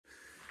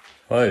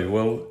Hi,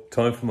 well,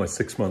 time for my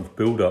 6-month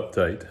build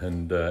update,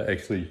 and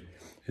actually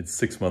it's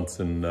 6 months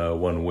and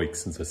 1 week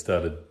since I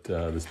started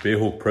this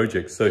Bearhawk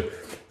project. So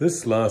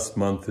this last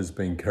month has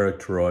been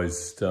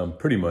characterized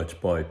pretty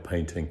much by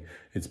painting.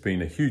 It's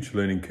been a huge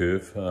learning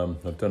curve.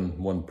 I've done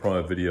one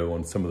prior video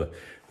on some of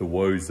the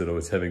woes that I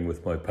was having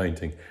with my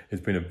painting.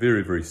 It's been a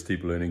very, very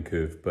steep learning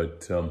curve,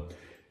 but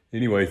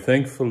anyway,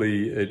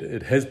 thankfully,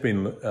 it has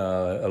been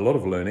a lot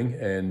of learning,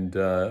 and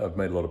I've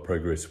made a lot of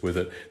progress with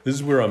it. This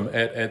is where I'm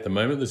at the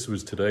moment. This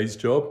was today's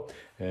job,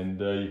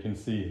 and you can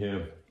see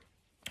here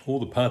all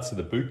the parts of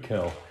the boot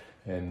cowl,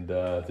 and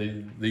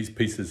these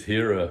pieces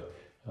here are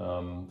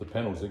the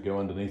panels that go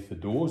underneath the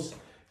doors,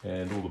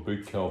 and all the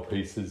boot cowl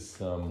pieces.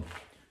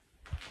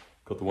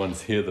 Got the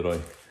ones here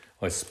that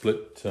I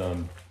split,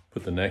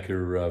 put the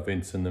knacker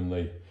vents in them.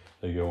 They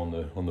go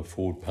on the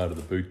forward part of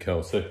the boot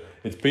cowl. So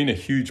it's been a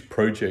huge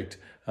project.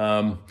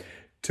 To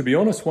be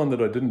honest, one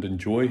that I didn't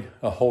enjoy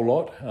a whole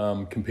lot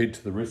compared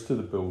to the rest of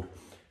the build.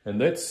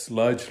 And that's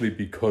largely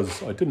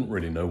because I didn't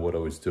really know what I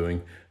was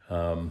doing.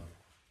 But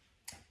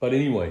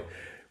anyway,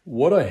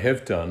 what I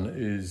have done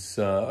is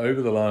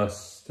over the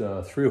last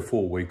 3 or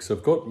 4 weeks,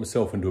 I've got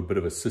myself into a bit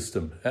of a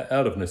system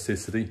out of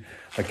necessity.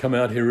 I come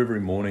out here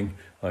every morning,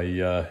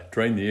 I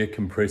drain the air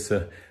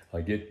compressor,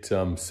 I get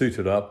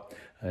suited up,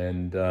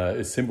 and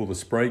assemble the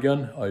spray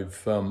gun.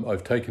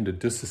 I've taken to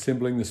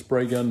disassembling the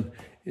spray gun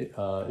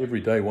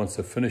every day once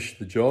I finish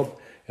the job,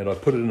 and I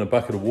put it in a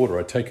bucket of water.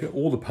 I take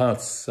all the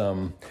parts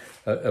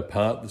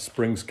apart, the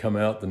springs come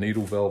out, the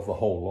needle valve, the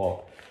whole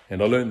lot.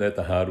 And I learned that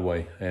the hard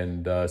way.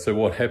 And so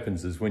what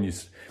happens is when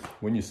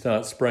you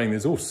start spraying,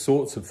 there's all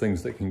sorts of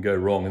things that can go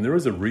wrong. And there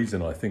is a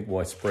reason, I think,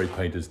 why spray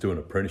painters do an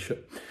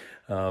apprenticeship.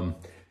 You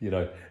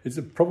know, it's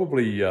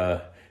probably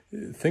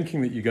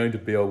thinking that you're going to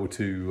be able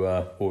to,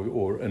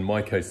 or in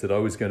my case, that I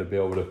was going to be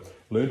able to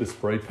learn to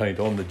spray paint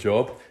on the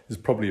job is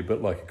probably a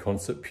bit like a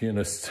concert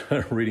pianist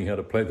reading how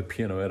to play the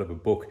piano out of a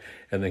book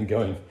and then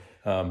going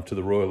to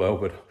the Royal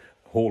Albert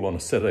Hall on a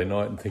Saturday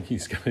night and think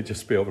he's going to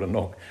just be able to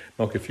knock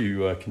a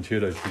few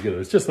concertos together.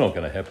 It's just not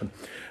going to happen.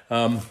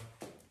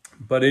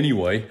 But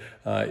anyway,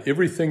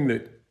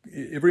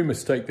 every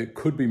mistake that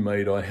could be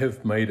made, I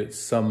have made at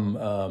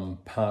some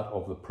part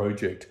of the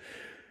project.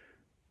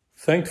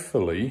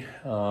 Thankfully,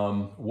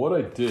 what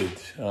I did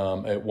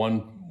at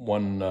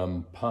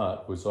one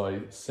part was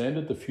I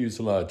sanded the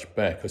fuselage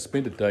back. I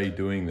spent a day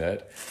doing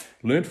that,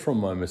 learned from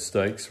my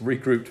mistakes,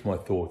 regrouped my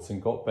thoughts,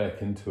 and got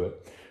back into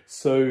it.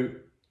 So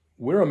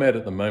where I'm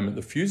at the moment,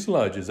 the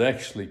fuselage has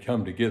actually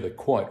come together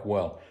quite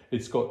well.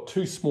 It's got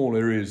 2 small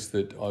areas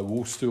that I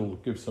will still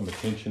give some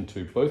attention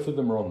to. Both of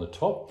them are on the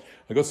top.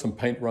 I got some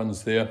paint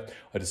runs there.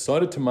 I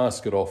decided to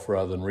mask it off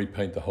rather than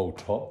repaint the whole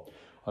top.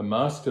 I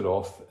masked it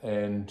off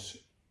and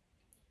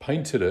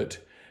painted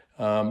it.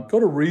 Got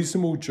a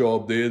reasonable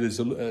job there. There's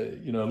a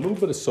little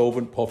bit of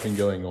solvent popping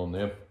going on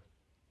there.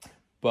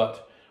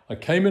 But I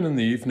came in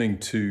the evening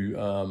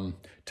to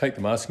take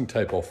the masking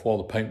tape off while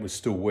the paint was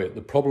still wet.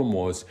 The problem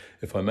was,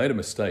 if I made a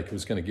mistake, it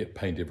was going to get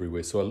paint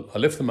everywhere. So I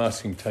left the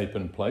masking tape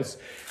in place,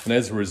 and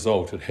as a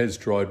result, it has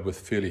dried with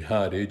fairly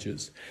hard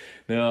edges.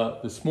 Now,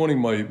 this morning,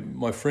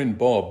 my friend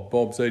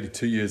Bob's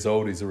 82 years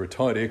old. He's a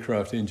retired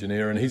aircraft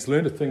engineer, and he's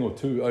learned a thing or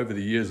two over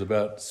the years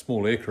about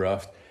small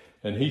aircraft.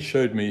 And he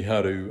showed me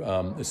how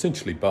to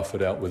essentially buff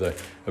it out with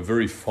a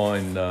very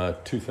fine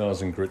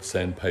 2000 grit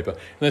sandpaper.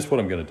 And that's what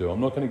I'm going to do. I'm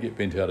not going to get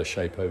bent out of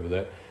shape over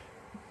that.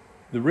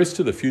 The rest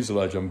of the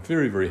fuselage I'm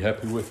very, very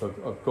happy with.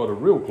 I've got a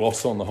real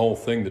gloss on the whole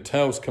thing. The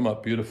tails come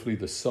up beautifully,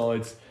 the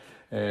sides.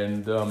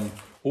 And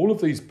all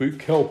of these boot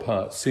cowl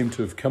parts seem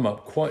to have come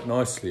up quite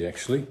nicely,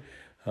 actually.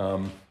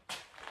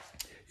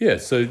 Yeah,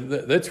 so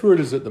that's where it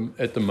is at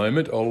the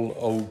moment.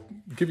 I'll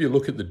give you a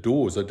look at the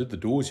doors. I did the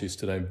doors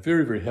yesterday. I'm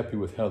very, very happy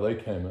with how they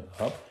came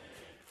up.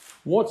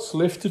 What's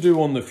left to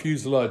do on the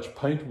fuselage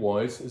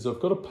paint-wise is I've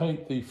got to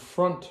paint the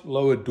front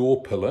lower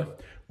door pillar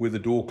where the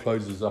door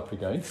closes up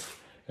against,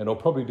 and I'll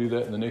probably do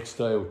that in the next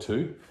day or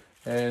two.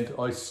 And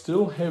I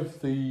still have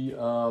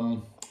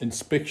the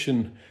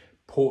inspection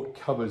port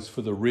covers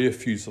for the rear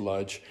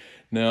fuselage.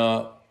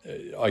 Now,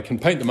 I can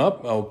paint them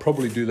up. I'll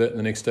probably do that in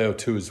the next day or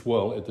two as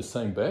well at the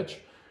same batch.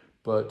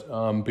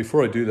 But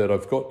before I do that,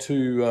 I've got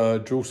to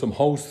drill some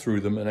holes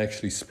through them and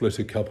actually split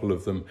a couple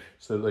of them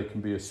so that they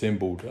can be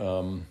assembled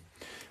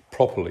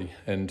properly.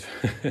 And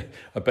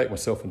I backed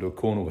myself into a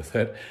corner with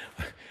that.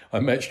 I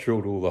match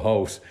drilled all the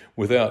holes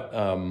without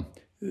cutting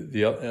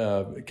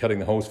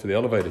the holes for the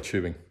elevator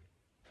tubing.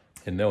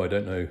 And now I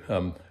don't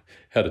know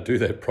how to do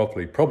that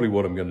properly. Probably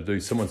what I'm going to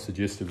do, someone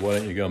suggested, why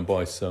don't you go and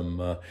buy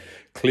some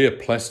clear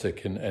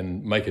plastic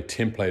and make a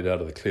template out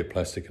of the clear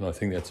plastic. And I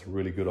think that's a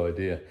really good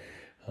idea.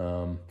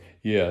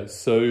 Yeah,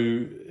 so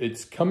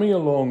it's coming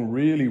along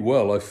really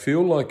well. I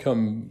feel like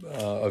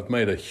I've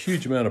made a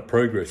huge amount of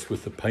progress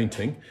with the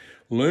painting,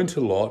 learnt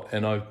a lot,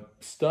 and I'm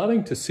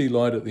starting to see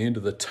light at the end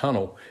of the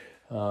tunnel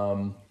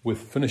with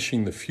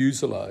finishing the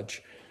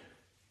fuselage.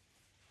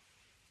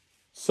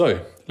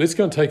 So let's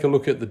go and take a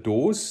look at the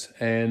doors,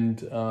 and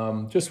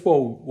just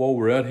while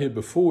we're out here,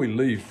 before we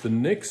leave, the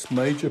next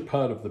major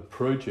part of the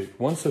project,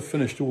 once I've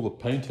finished all the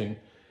painting,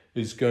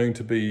 is going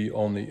to be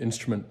on the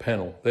instrument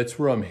panel. That's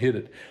where I'm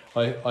headed.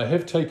 I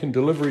have taken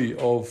delivery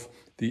of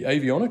the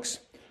Avionics,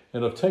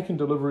 and I've taken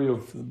delivery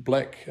of the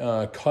black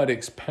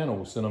Kydex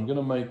panels, and I'm going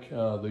to make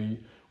the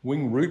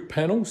wing root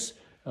panels,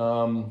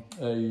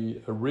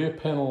 a rear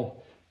panel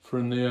for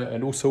in there,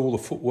 and also all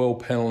the footwell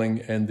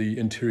paneling and the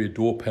interior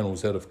door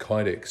panels out of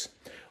Kydex.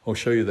 I'll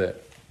show you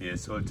that. Yeah,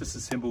 so I've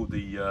disassembled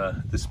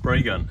the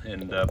spray gun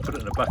and put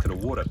it in a bucket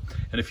of water.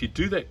 And if you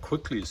do that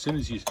quickly, as soon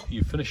as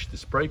you finish the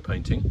spray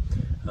painting,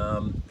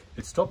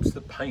 it stops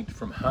the paint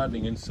from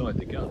hardening inside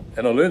the gun.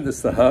 And I learned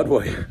this the hard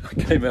way.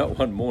 I came out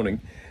one morning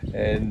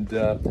and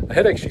I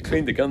had actually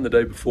cleaned the gun the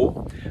day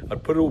before.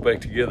 I'd put it all back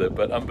together,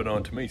 but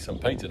unbeknown to me, some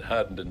paint had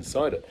hardened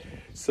inside it.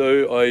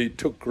 So I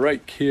took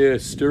great care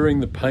stirring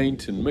the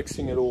paint and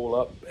mixing it all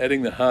up,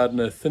 adding the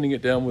hardener, thinning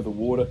it down with the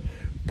water,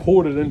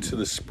 poured it into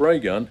the spray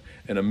gun,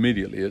 and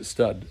immediately it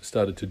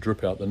started to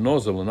drip out the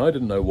nozzle, and I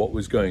didn't know what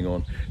was going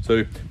on.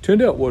 So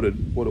turned out what it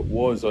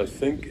was, I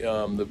think,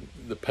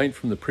 the paint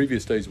from the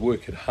previous day's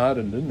work had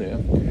hardened in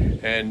there,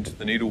 and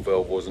the needle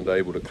valve wasn't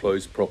able to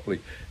close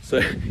properly.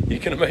 So you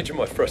can imagine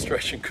my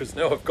frustration, because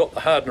now I've got the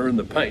hardener in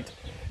the paint,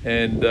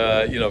 and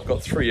you know, I've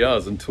got 3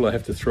 hours until I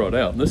have to throw it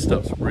out, and this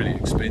stuff's really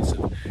expensive.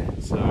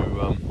 So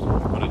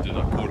what I did,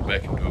 I poured it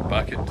back into a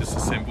bucket,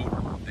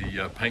 disassembled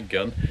the paint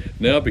gun.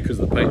 Now, because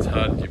the paint's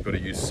hardened, you've got to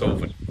use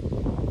solvent.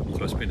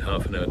 So I spent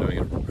half an hour doing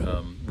it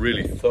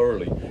really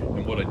thoroughly.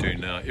 And what I do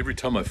now, every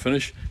time I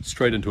finish,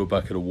 straight into a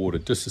bucket of water,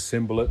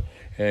 disassemble it,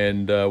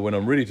 and when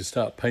I'm ready to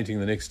start painting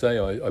the next day,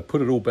 I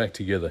put it all back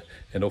together,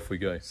 and off we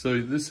go.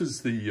 So this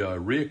is the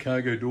rear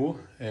cargo door,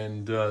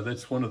 and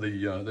that's one of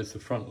the that's the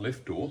front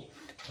left door.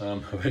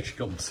 I've actually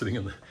got them sitting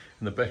in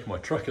the back of my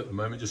truck at the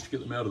moment, just to get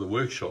them out of the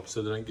workshop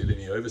so they don't get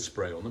any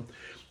overspray on them.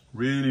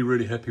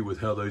 Really happy with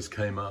how those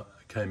came out.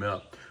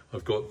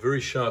 I've got very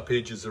sharp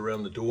edges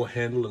around the door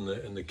handle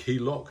and the key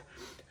lock,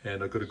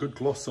 and I've got a good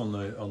gloss on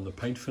the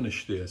paint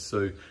finish there.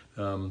 So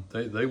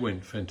they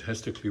went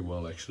fantastically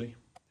well, actually.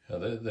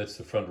 That's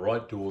the front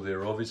right door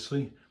there,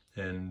 obviously,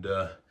 and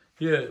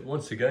yeah,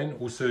 once again,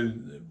 also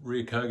the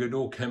rear cargo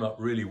door came up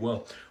really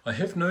well. I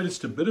have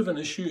noticed a bit of an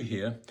issue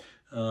here.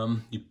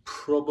 You're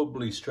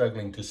probably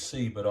struggling to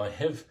see, but I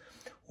have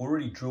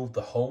already drilled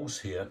the holes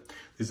here.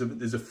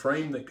 There's a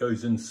frame that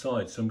goes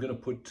inside, so I'm going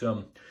to put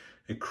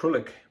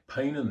acrylic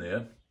paint in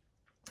there.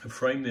 The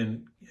frame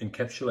then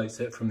encapsulates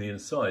that from the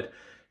inside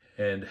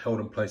and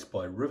held in place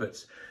by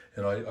rivets.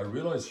 And I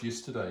realized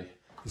yesterday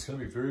it's going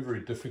to be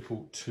very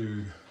difficult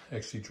to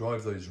actually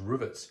drive those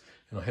rivets,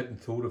 and I hadn't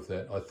thought of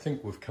that. I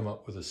think we've come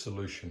up with a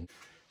solution.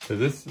 So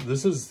this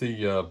is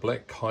the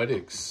black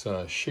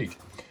Kydex sheet.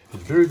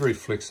 It's very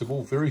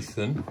flexible, very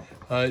thin.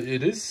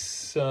 It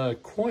is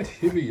quite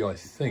heavy, I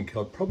think.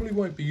 I probably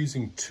won't be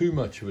using too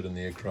much of it in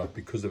the aircraft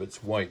because of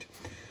its weight.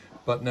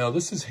 But now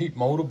this is heat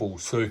moldable,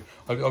 so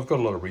I've got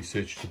a lot of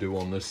research to do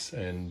on this,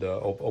 and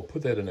I'll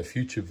put that in a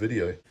future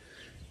video.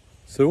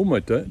 So all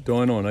my Dynon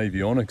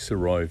Avionics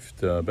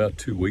arrived about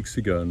 2 weeks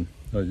ago, and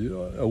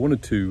I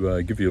wanted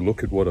to give you a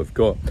look at what I've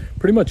got.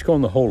 Pretty much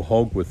gone the whole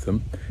hog with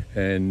them,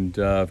 and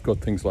I've got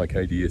things like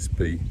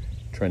Adsb,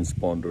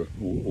 transponder,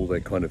 all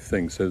that kind of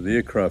thing. So the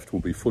aircraft will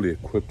be fully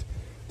equipped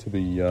to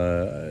be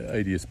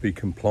Adsb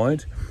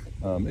compliant.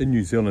 In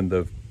New Zealand,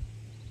 they've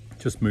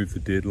just moved the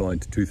deadline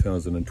to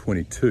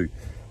 2022,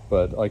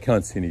 but I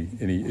can't see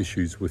any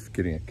issues with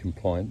getting it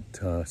compliant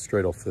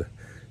straight off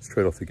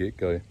the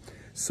get-go.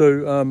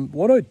 So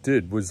what I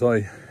did was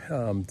I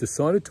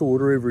decided to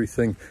order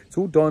everything. It's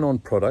all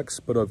Dynon products,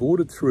 but I've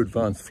ordered through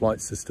Advanced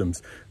Flight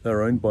Systems.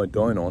 They're owned by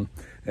Dynon,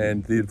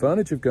 and the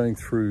advantage of going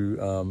through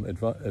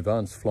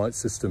Advanced Flight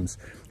Systems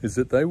is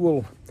that they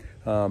will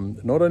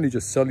not only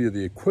just sell you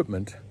the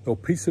equipment, they'll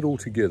piece it all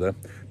together,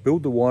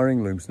 build the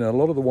wiring looms. Now, a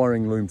lot of the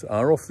wiring looms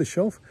are off the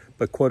shelf,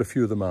 but quite a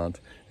few of them aren't,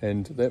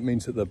 and that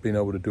means that they've been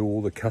able to do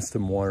all the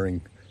custom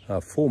wiring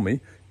for me,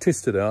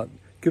 test it out,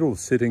 get all the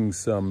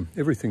settings,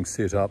 everything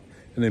set up,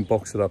 and then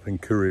box it up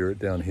and courier it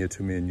down here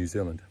to me in New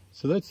Zealand.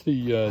 So that's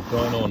the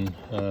Dynon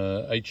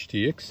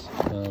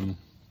HTX.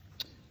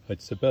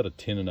 It's about a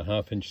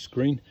 10.5-inch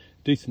screen,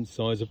 decent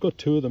size. I've got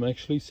 2 of them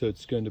actually, so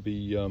it's going to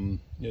be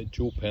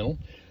dual panel,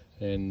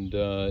 and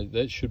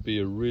that should be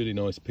a really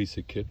nice piece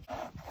of kit.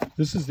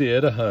 This is the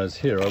Adahars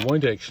here. I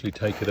won't actually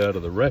take it out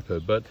of the wrapper,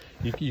 but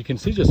you can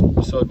see just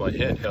beside my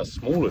hand how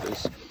small it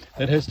is.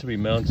 That has to be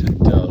mounted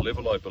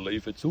level, I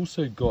believe. It's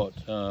also got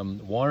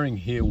wiring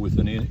here with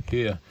an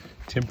air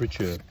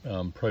temperature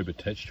probe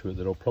attached to it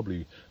that I'll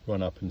probably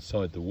run up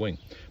inside the wing.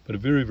 But a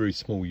very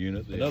small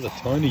unit there. Another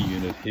tiny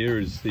unit here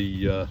is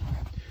the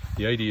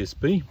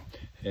Adsb,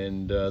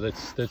 and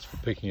that's for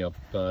picking up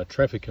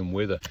traffic and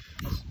weather.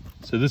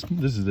 So this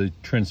is the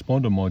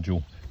transponder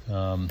module.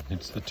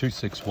 It's the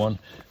 261.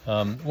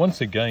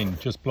 Once again,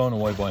 just blown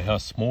away by how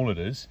small it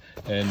is,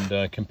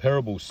 and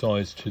comparable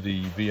size to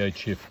the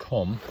VHF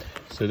COM.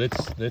 So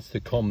that's the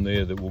COM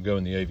there that will go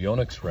in the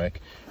avionics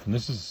rack, and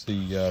this is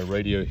the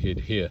radio head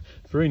here.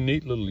 Very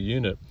neat little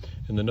unit,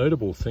 and the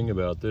notable thing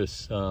about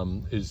this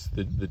is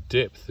the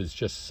depth is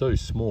just so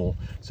small,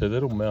 so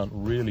that'll mount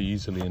really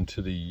easily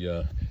into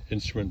the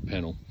instrument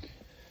panel.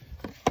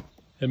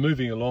 And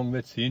moving along,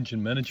 that's the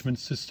engine management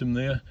system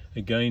there.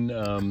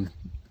 Again,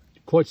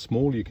 quite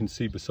small. You can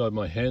see beside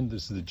my hand,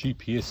 this is the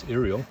GPS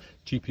aerial.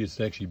 GPS is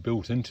actually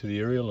built into the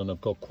aerial, and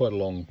I've got quite a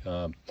long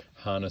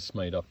harness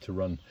made up to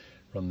run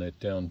that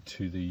down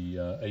to the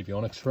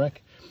avionics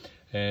rack.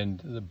 And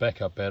the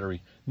backup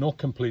battery, not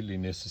completely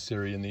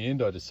necessary. In the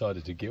end, I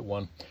decided to get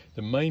one.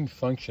 The main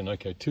function,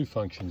 okay, two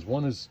functions.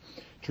 One is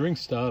during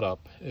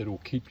startup, it'll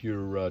keep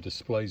your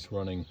displays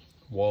running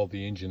while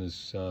the engine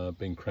is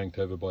being cranked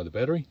over by the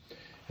battery,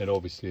 and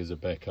obviously as a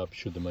backup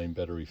should the main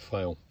battery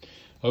fail.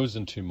 I was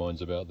in two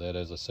minds about that.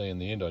 As I say, in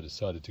the end I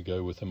decided to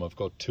go with them. I've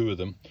got two of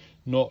them.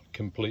 Not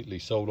completely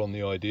sold on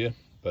the idea,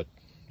 but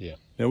yeah.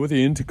 Now with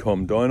the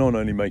intercom, Dynon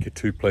only make a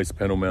two-place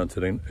panel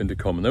mounted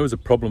intercom, and that was a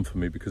problem for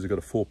me because I've got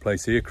a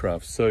four-place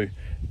aircraft. So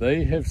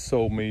they have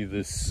sold me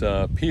this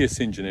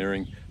PS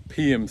Engineering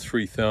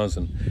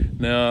PM3000.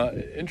 Now,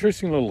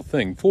 interesting little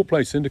thing,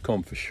 four-place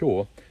intercom for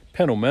sure,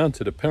 panel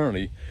mounted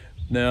apparently.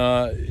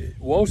 Now,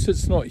 whilst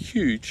it's not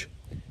huge,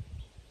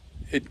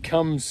 it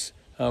comes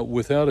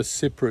without a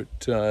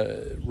separate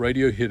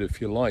radio head,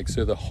 if you like,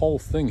 so the whole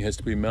thing has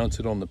to be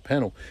mounted on the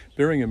panel.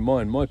 Bearing in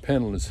mind my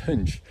panel is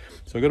hinged,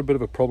 so I've got a bit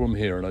of a problem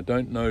here, and I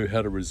don't know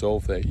how to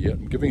resolve that yet.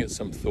 I'm giving it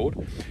some thought.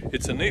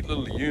 It's a neat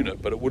little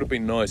unit, but it would have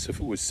been nice if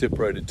it was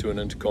separated to an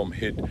intercom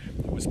head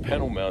that was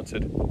panel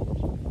mounted,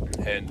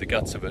 and the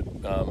guts of it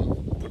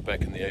put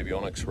back in the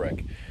avionics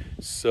rack.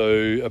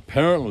 So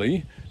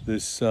apparently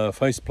this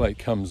faceplate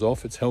comes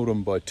off, it's held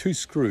on by two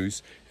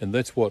screws, and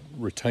that's what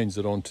retains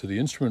it onto the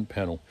instrument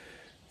panel.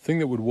 Thing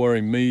that would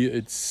worry me,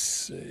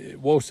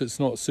 whilst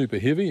it's not super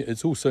heavy,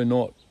 it's also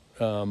not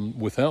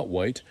without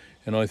weight,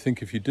 and I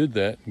think if you did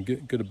that and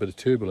get a bit of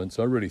turbulence,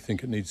 I really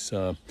think it needs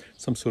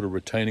some sort of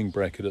retaining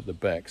bracket at the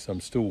back. So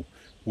I'm still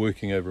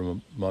working over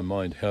my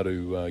mind how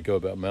to go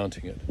about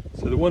mounting it.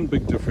 So the one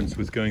big difference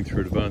with going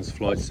through Advanced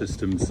Flight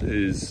Systems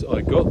is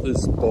I got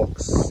this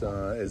box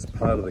as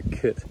part of the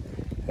kit,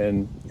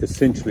 and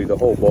essentially the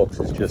whole box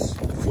is just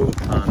full of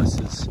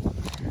harnesses,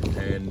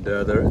 and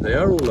they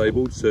are all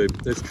labelled, so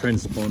that's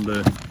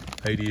transponder,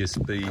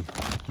 Adsb,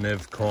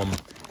 Navcom,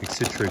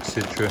 etc,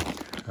 etc.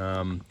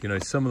 You know,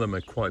 some of them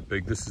are quite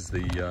big. This is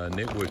the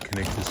network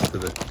connectors for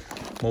the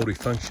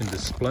multifunction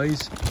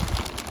displays,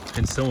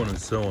 and so on and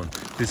so on.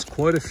 There's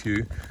quite a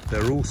few.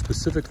 They're all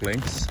specific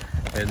lengths,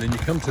 and then you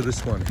come to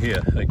this one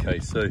here. Okay,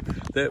 so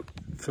that,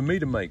 for me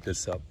to make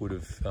this up, would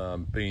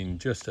have been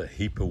just a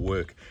heap of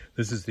work.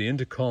 This is the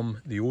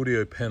intercom, the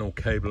audio panel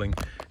cabling,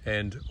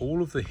 and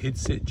all of the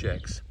headset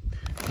jacks.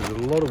 There's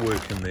a lot of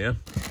work in there.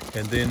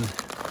 And then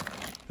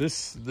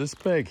this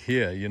bag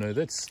here, you know,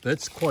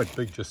 that's quite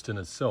big just in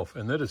itself,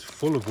 and that is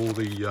full of all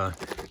the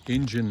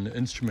engine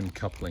instrument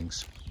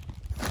couplings.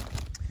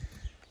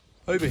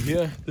 Over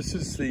here, this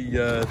is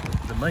the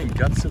main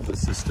guts of the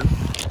system,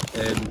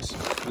 and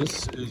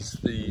this is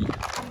the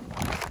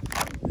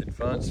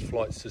Advanced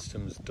Flight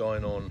Systems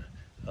Dynon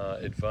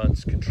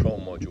Advanced Control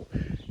Module.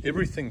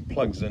 Everything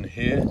plugs in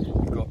here.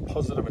 You've got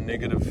positive and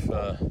negative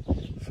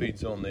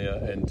feeds on there,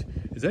 and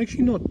it's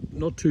actually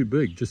not too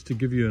big, just to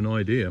give you an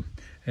idea.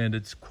 And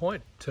it's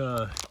quite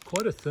a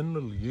thin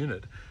little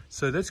unit.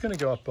 So that's going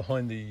to go up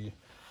behind the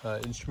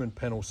instrument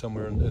panel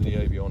somewhere in the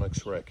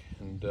avionics rack,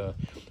 and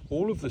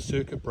all of the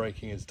circuit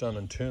breaking is done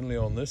internally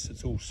on this.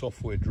 It's all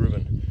software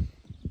driven.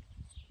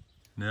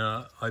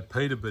 Now I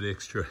paid a bit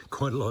extra,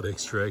 quite a lot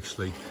extra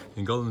actually,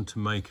 and got them to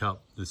make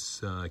up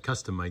this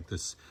custom make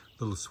this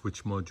little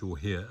switch module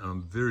here, and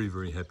I'm very,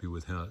 very happy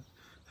with how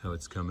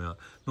it's come out.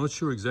 Not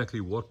sure exactly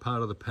what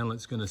part of the panel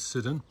it's going to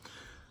sit in.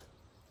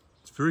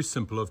 It's very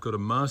simple. I've got a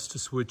master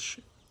switch,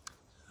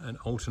 an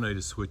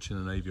alternator switch,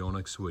 and an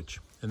avionics switch,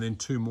 and then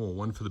two more,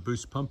 one for the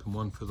boost pump and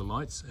one for the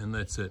lights, and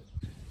that's it.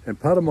 And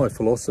part of my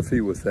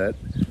philosophy with that,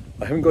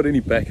 I haven't got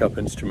any backup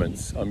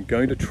instruments. I'm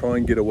going to try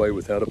and get away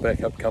without a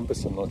backup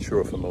compass. I'm not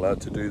sure if I'm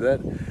allowed to do that,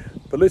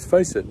 but let's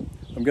face it,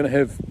 I'm going to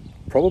have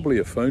probably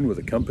a phone with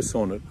a compass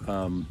on it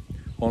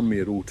on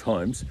me at all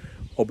times.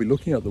 I'll be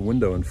looking out the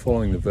window and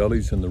following the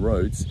valleys and the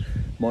roads.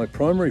 My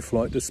primary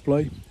flight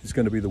display is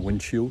going to be the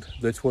windshield.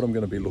 That's what I'm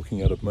going to be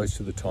looking at most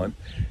of the time.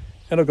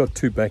 And I've got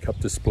two backup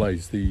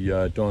displays, the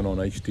Dynon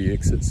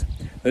HDXs.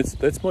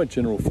 That's my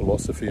general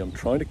philosophy. I'm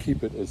trying to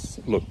keep it as,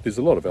 look, there's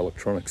a lot of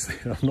electronics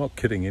there, I'm not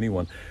kidding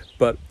anyone,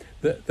 but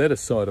that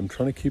aside, I'm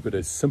trying to keep it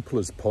as simple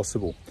as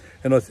possible.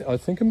 And I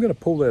think I'm going to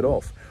pull that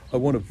off. I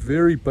want a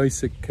very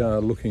basic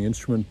looking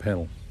instrument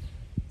panel.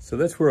 So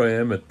that's where I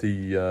am at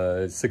the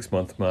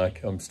 6-month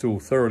mark. I'm still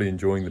thoroughly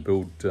enjoying the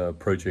build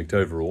project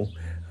overall.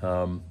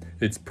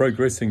 It's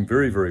progressing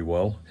very, very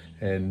well,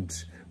 and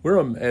where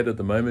I'm at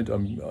the moment,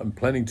 I'm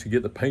planning to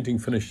get the painting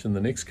finished in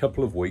the next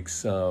couple of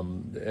weeks,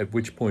 at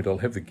which point I'll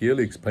have the gear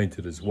legs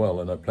painted as well,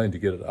 and I plan to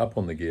get it up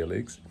on the gear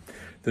legs.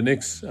 The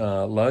next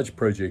large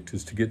project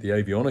is to get the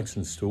avionics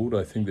installed.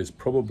 I think there's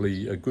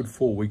probably a good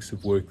 4 weeks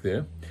of work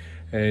there.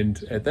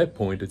 And at that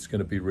point, it's going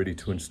to be ready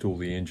to install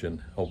the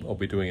engine. I'll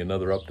be doing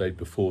another update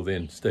before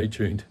then. Stay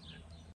tuned.